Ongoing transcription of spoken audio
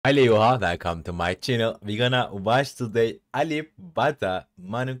Hello, welcome to my channel. We're gonna watch today Alip Bata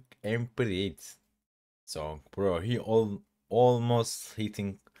Manuk Emprit song. Bro, he almost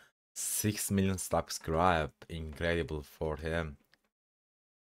hitting 6 million subscribe. Incredible for him.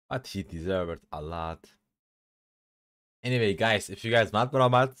 But he deserved a lot. Anyway, guys, if you guys want more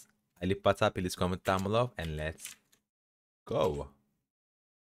about Alip Bata, please comment down below and let's go.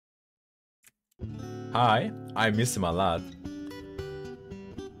 Hi, I miss him a lot.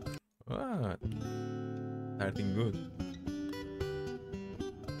 What? Starting good.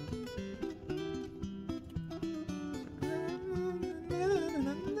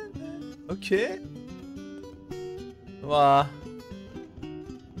 Okay. Wow.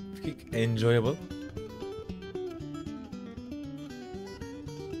 Enjoyable.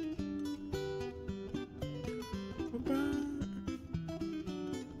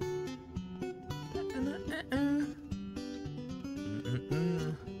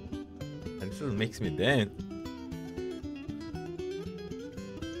 And this makes me dance.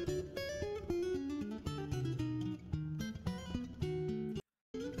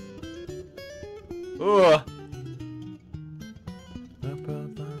 Oh.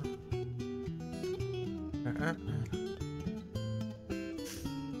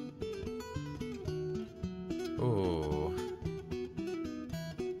 Oh.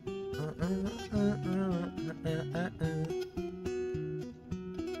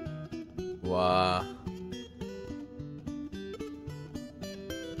 Wow.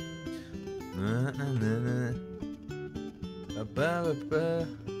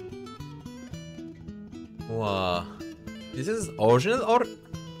 Wow. This is original or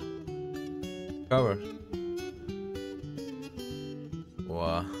cover?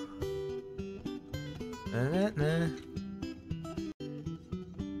 Wow.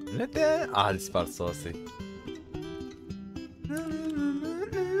 Ah, this part's so sick.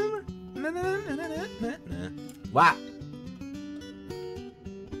 Wow.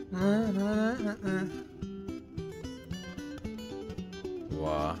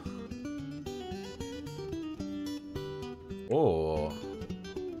 Wow. Oh.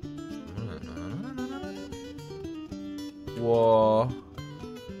 Whoa.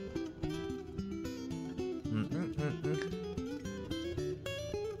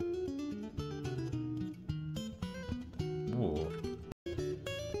 Ooh.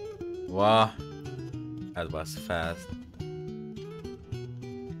 Wow. That was fast.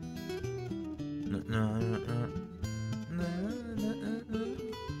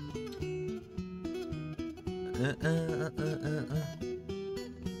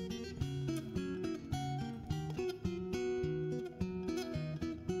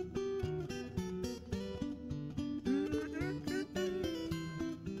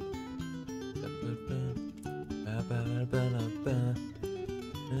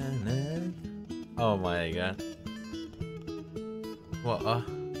 Oh my god. What?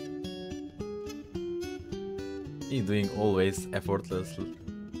 He doing always effortlessly.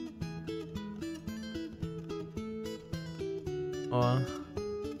 Oh.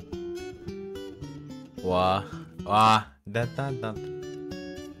 Wow. Wow. That.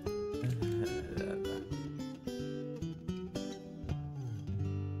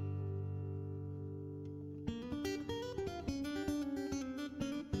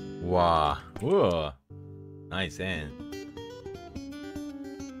 Wow. Whoa. Nice end.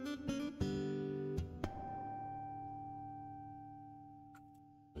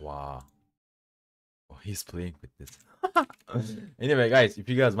 Wow. Oh, he's playing with this. Anyway, guys, if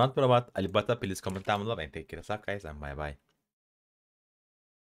you guys want more about Alibata, please comment down below and take care of yourself, guys, and bye bye.